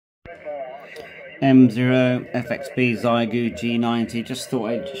M0 FXB Xiegu G90. Just thought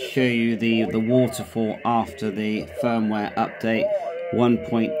I'd show you the waterfall after the firmware update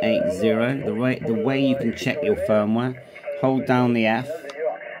 1.80. The way you can check your firmware: hold down the F,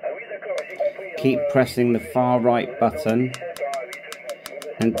 keep pressing the far right button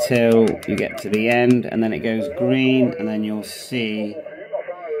until you get to the end, and then it goes green, and then you'll see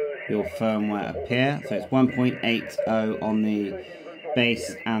your firmware appear. So it's 1.80 on the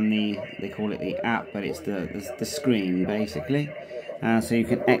base and they call it the app, but it's the screen basically. So you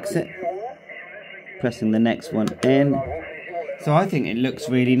can exit, pressing the next one in. So I think it looks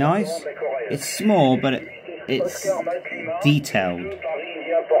really nice. It's small, but it's detailed.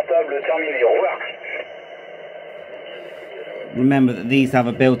 Remember that these have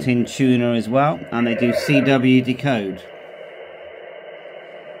a built-in tuner as well, and they do CW decode.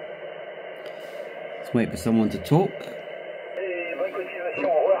 Let's wait for someone to talk.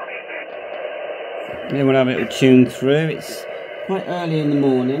 Then we'll have it tuned through. It's quite early in the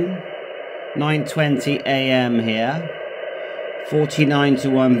morning, 9:20 AM here,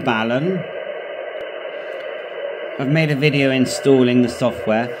 49:1 Ballon. I've made a video installing the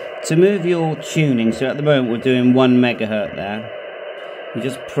software. To move your tuning, so at the moment we're doing 1 megahertz there, you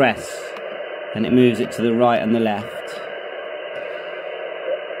just press and it moves it to the right and the left.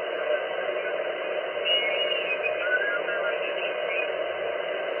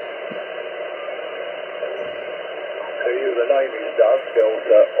 The name is Doug,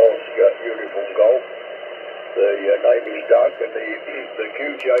 Delta Oscar Uniform Golf. The name is Doug, and the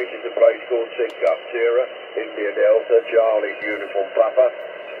QJ is a place called Xiegu, Sierra, India Delta, Charlie Uniform Papa.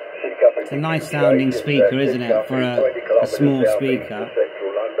 It's a nice sounding speaker, isn't it, for a small speaker.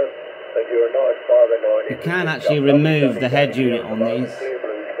 You can actually remove the head unit on these.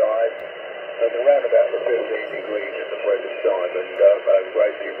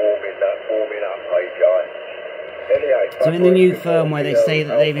 So in the new firmware they say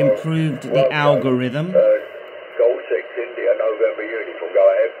that they've improved the algorithm. Gold 6 India November Uniform, go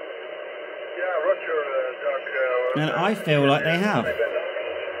ahead. Yeah, Roger, Doug. And I feel like they have.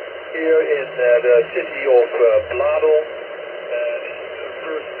 Here in the city of Blado, this is the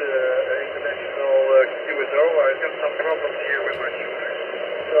first international QSO. I've got some problems here with my tuner.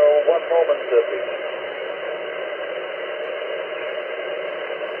 So one moment, please.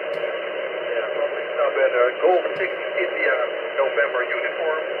 Yeah, something's not better. Gold 6 India November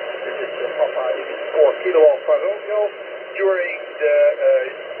uniform. This is Papa, this is 4 Kilo Alpha Romeo during the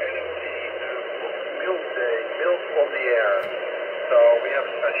annually milk day, milk on the air. So we have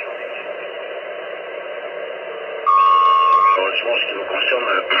a special issue.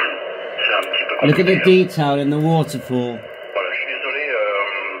 Look at the detail in the waterfall. Voilà, je suis désolé,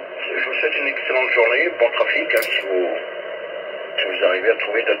 je vous souhaite une excellente journée, bon trafic, si vous arrivez à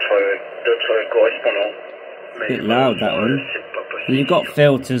trouver d'autres correspondants. A bit loud, that one. And you've got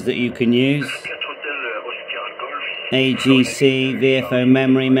filters that you can use. AGC, VFO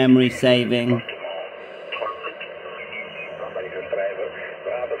memory saving.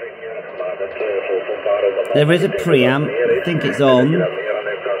 There is a preamp. I think it's on.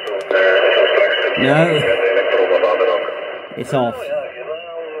 No, it's off.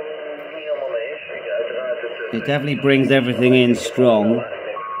 It definitely brings everything in strong.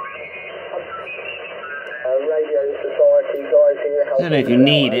 I don't know if you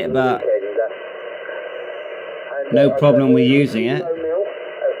need it, but no problem with using it.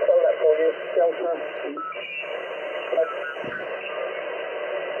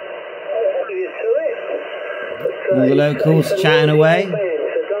 All the locals chatting away.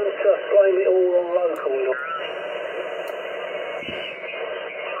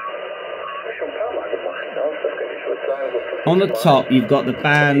 On the top you've got the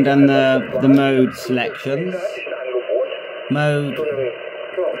band and the mode selections. Mode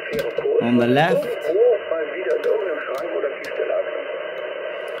on the left.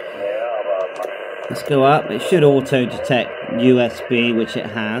 Let's go up. It should auto detect USB, which it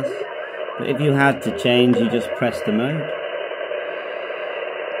has. But if you had to change, you just press the mode.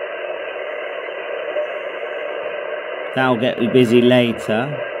 That'll get you busy later.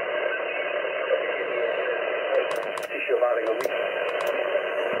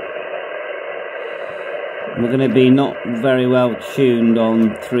 We're going to be not very well tuned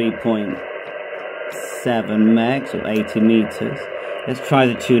on 3.7 megs or 80 meters. Let's try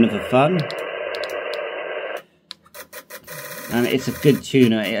the tuner for fun. And it's a good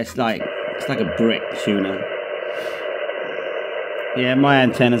tuner. It's like a brick tuner. Yeah, my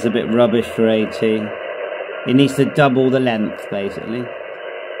antenna's a bit rubbish for AT. It needs to double the length basically.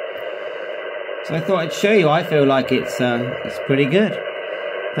 So I thought I'd show you. I feel like it's pretty good.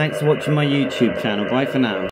 Thanks for watching my YouTube channel. Bye for now.